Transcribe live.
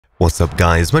What's up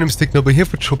guys, my name is TcNo, here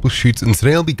for Troubleshoots, and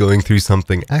today I'll be going through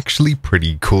something actually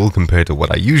pretty cool compared to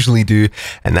what I usually do,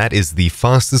 and that is the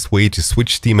fastest way to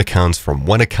switch Steam accounts from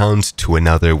one account to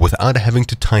another without having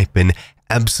to type in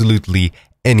absolutely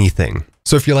anything.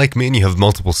 So if you're like me and you have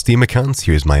multiple Steam accounts,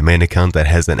 here's my main account that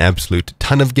has an absolute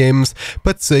ton of games,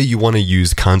 but say you want to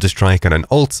use Counter-Strike on an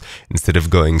alt, instead of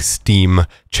going Steam,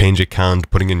 change account,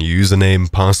 putting in your username,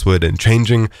 password and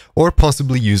changing, or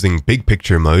possibly using big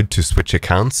picture mode to switch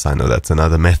accounts, I know that's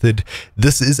another method,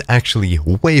 this is actually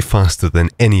way faster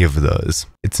than any of those.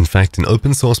 It's in fact an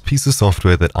open source piece of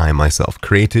software that I myself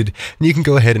created, and you can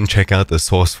go ahead and check out the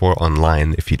source for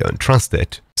online if you don't trust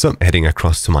it. So heading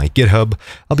across to my GitHub,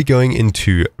 I'll be going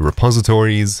into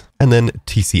repositories and then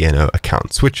TcNo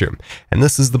account switcher. And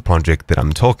this is the project that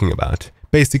I'm talking about.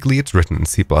 Basically, it's written in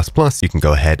C++. You can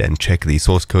go ahead and check the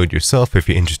source code yourself if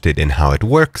you're interested in how it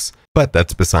works. But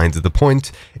that's besides the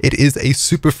point. It is a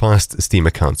super fast Steam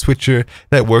account switcher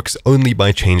that works only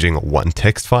by changing one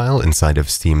text file inside of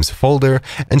Steam's folder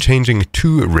and changing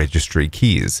 2 registry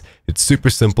keys. It's super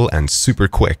simple and super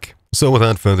quick. So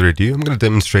without further ado, I'm going to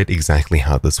demonstrate exactly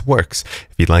how this works.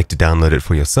 If you'd like to download it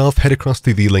for yourself, head across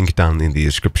to the link down in the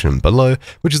description below,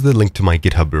 which is the link to my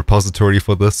GitHub repository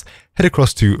for this. Head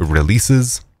across to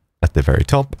releases at the very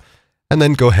top, and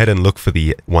then go ahead and look for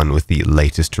the one with the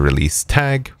latest release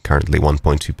tag, currently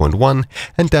 1.2.1,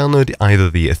 and download either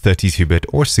the 32-bit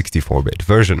or 64-bit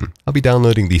version. I'll be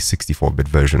downloading the 64-bit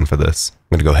version for this.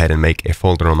 I'm going to go ahead and make a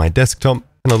folder on my desktop,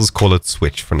 and I'll just call it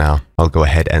switch for now. I'll go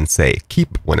ahead and say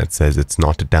keep when it says it's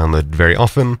not downloaded very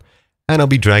often, and I'll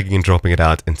be dragging and dropping it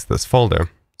out into this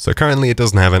folder. So currently it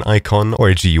doesn't have an icon or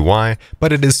a GUI,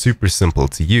 but it is super simple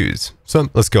to use. So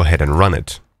let's go ahead and run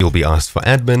it. You'll be asked for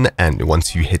admin, and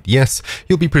once you hit yes,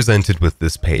 you'll be presented with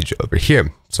this page over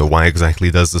here. So why exactly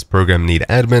does this program need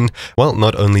admin? Well,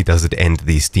 not only does it end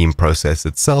the Steam process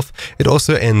itself, it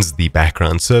also ends the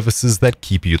background services that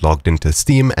keep you logged into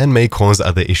Steam and may cause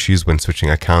other issues when switching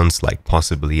accounts, like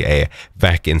possibly a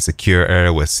VAC insecure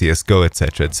error with CSGO,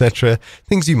 etc, etc.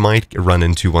 Things you might run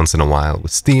into once in a while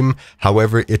with Steam.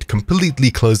 However, it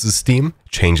completely closes Steam,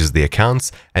 changes the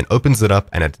accounts, and opens it up,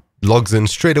 and it logs in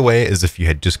straight away as if you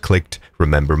had just clicked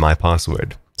remember my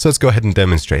password. So let's go ahead and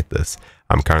demonstrate this.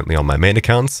 I'm currently on my main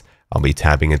accounts. I'll be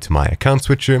tabbing into my account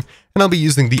switcher, and I'll be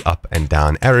using the up and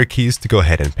down arrow keys to go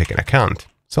ahead and pick an account.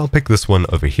 So I'll pick this one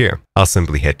over here. I'll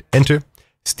simply hit enter,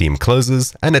 Steam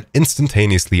closes, and it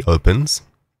instantaneously opens.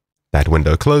 That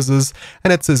window closes,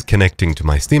 and it says connecting to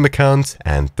my Steam account,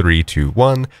 and 3, 2,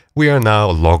 1, we are now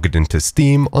logged into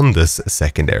Steam on this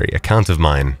secondary account of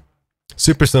mine.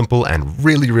 Super simple and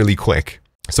really quick.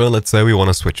 So let's say we want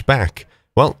to switch back.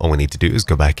 Well, all we need to do is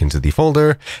go back into the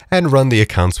folder and run the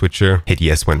account switcher, hit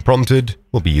yes when prompted.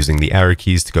 We'll be using the arrow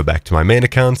keys to go back to my main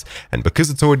account, and because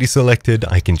it's already selected,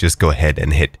 I can just go ahead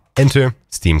and hit enter.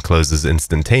 Steam closes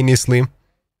instantaneously,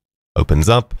 opens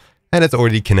up, and it's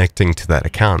already connecting to that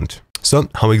account. So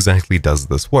how exactly does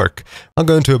this work? I'll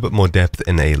go into a bit more depth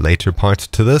in a later part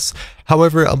to this.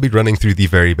 However, I'll be running through the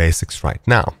very basics right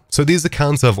now. So these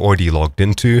accounts I've already logged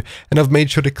into, and I've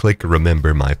made sure to click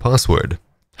remember my password.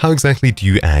 How exactly do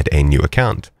you add a new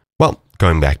account? Well,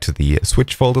 going back to the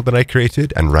switch folder that I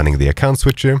created and running the account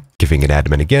switcher, giving it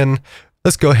admin again,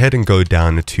 let's go ahead and go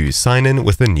down to sign in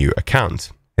with a new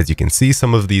account. As you can see,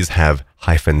 some of these have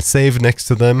 -save next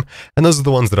to them, and those are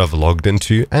the ones that I've logged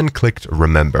into and clicked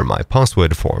remember my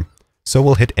password for. So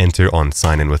we'll hit enter on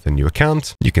sign in with a new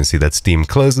account. You can see that Steam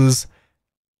closes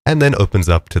and then opens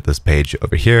up to this page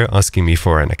over here asking me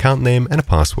for an account name and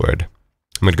a password.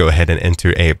 I'm going to go ahead and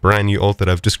enter a brand new alt that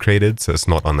I've just created, so it's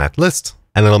not on that list.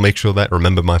 And then I'll make sure that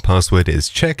remember my password is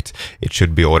checked. It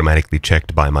should be automatically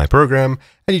checked by my program,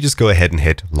 and you just go ahead and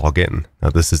hit login.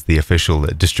 Now this is the official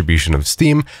distribution of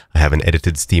Steam. I haven't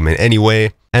edited Steam in any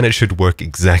way, and it should work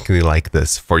exactly like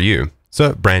this for you.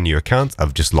 So brand new account,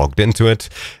 I've just logged into it.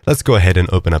 Let's go ahead and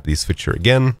open up the switcher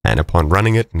again, and upon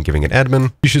running it and giving it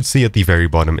admin, you should see at the very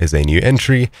bottom is a new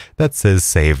entry that says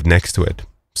saved next to it.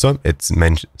 So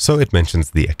it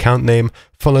mentions the account name,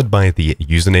 followed by the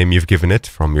username you've given it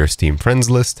from your Steam friends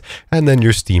list, and then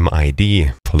your Steam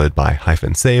ID, followed by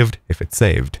 -saved if it's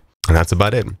saved. And that's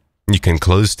about it. You can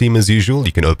close Steam as usual,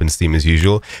 you can open Steam as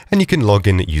usual, and you can log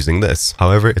in using this.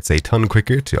 However, it's a ton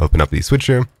quicker to open up the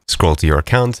switcher, scroll to your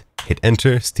account, hit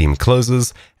enter, Steam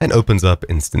closes, and opens up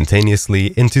instantaneously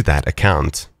into that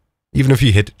account. Even if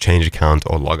you hit change account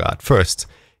or log out first.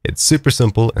 It's super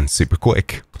simple and super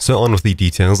quick. So on with the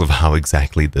details of how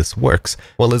exactly this works.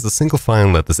 Well, there's a single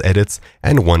file that this edits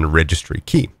and one registry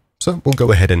key. So we'll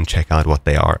go ahead and check out what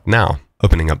they are now.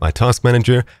 Opening up my task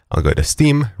manager, I'll go to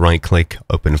Steam, right click,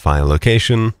 open file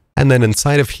location, And then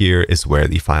inside of here is where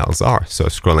the files are. So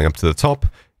scrolling up to the top,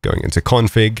 going into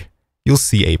config, you'll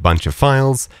see a bunch of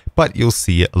files, but you'll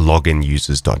see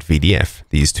loginusers.vdf.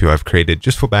 These two I've created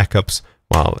just for backups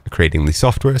while creating the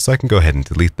software, so I can go ahead and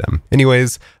delete them.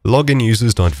 Anyways,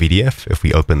 loginusers.vdf, if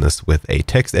we open this with a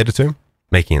text editor,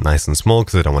 making it nice and small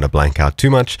because I don't want to blank out too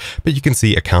much, but you can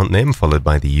see account name followed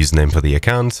by the username for the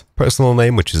account, personal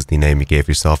name, which is the name you gave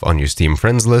yourself on your Steam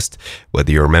friends list,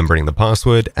 whether you're remembering the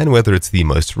password, and whether it's the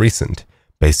most recent.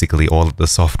 Basically, all that the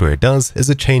software does is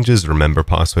it changes remember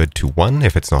password to 1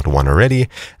 if it's not 1 already,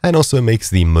 and also makes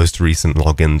the most recent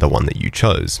login the one that you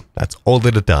chose. That's all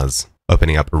that it does.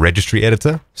 Opening up a registry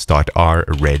editor, start R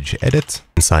reg edit.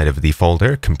 Inside of the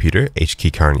folder, computer,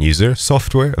 HKey current user,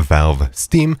 software, Valve,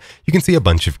 Steam, you can see a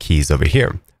bunch of keys over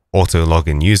here. Auto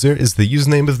login user is the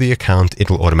username of the account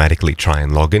it'll automatically try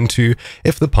and log into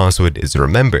if the password is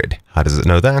remembered. How does it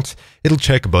know that? It'll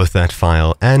check both that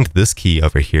file and this key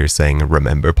over here saying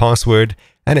remember password,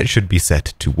 and it should be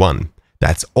set to 1.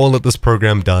 That's all that this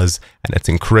program does, and it's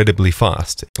incredibly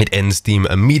fast. It ends Steam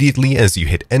immediately as you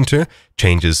hit enter,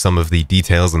 changes some of the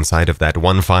details inside of that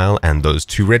one file and those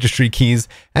 2 registry keys,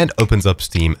 and opens up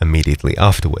Steam immediately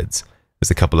afterwards.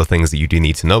 There's a couple of things that you do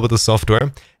need to know with the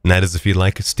software, and that is if you'd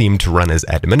like Steam to run as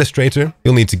administrator,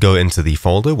 you'll need to go into the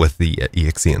folder with the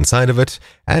exe inside of it,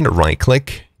 and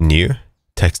right-click, New,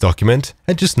 text document,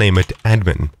 and just name it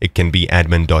admin. It can be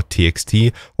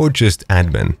admin.txt or just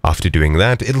admin. After doing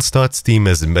that, it'll start Steam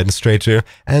as administrator,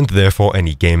 and therefore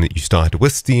any game that you start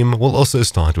with Steam will also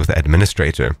start with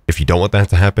administrator. If you don't want that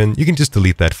to happen, you can just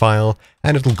delete that file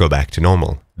and it'll go back to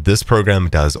normal. This program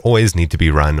does always need to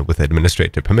be run with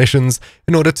administrator permissions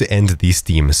in order to end the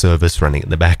Steam service running in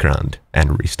the background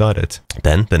and restart it.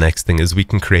 Then the next thing is we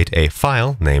can create a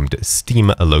file named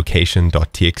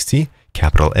steamlocation.txt,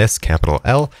 capital S, capital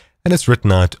L, and it's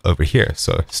written out over here.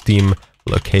 So steam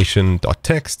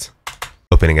location.txt.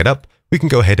 Opening it up, we can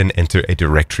go ahead and enter a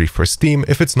directory for Steam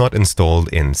if it's not installed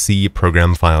in C,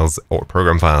 program files, or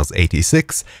program files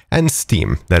 86, and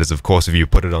Steam. That is, of course, if you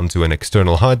put it onto an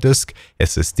external hard disk,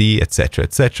 SSD,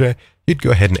 etc., you'd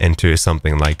go ahead and enter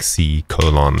something like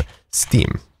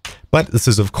C:*Steam. But this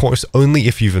is, of course, only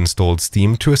if you've installed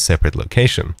Steam to a separate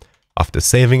location. After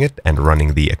saving it and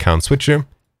running the account switcher,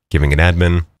 giving it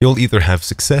admin, you'll either have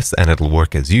success and it'll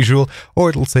work as usual, or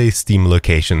it'll say Steam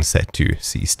location set to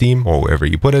C-Steam or wherever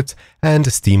you put it,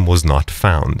 and Steam was not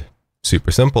found.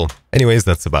 Super simple. Anyways,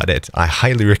 that's about it. I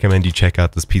highly recommend you check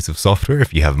out this piece of software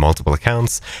if you have multiple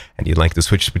accounts and you'd like to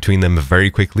switch between them very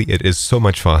quickly. It is so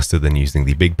much faster than using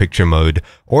the big picture mode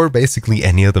or basically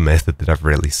any other method that I've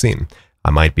really seen. I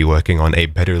might be working on a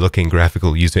better looking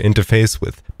graphical user interface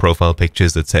with profile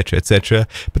pictures, etc.,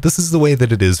 but this is the way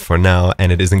that it is for now,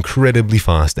 and it is incredibly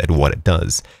fast at what it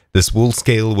does. This will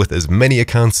scale with as many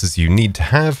accounts as you need to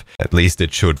have, at least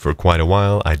it should for quite a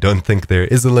while. I don't think there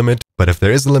is a limit, but if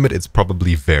there is a limit, it's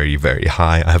probably very, very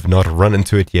high. I have not run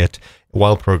into it yet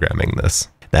while programming this.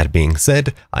 That being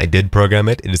said, I did program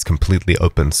it, it is completely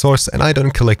open source, and I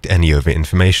don't collect any of the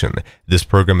information. This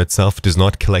program itself does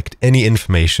not collect any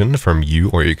information from you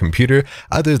or your computer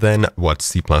other than what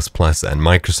C++ and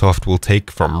Microsoft will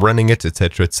take from running it,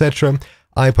 etc.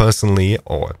 I personally,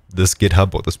 or this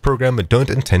GitHub or this program, don't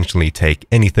intentionally take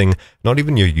anything, not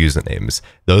even your usernames.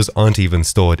 Those aren't even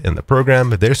stored in the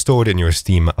program, they're stored in your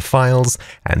Steam files,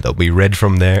 and they'll be read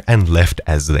from there and left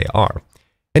as they are.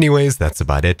 Anyways, that's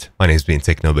about it. My name's been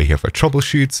TcNo here for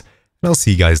Troubleshoots, and I'll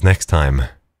see you guys next time.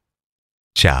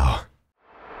 Ciao.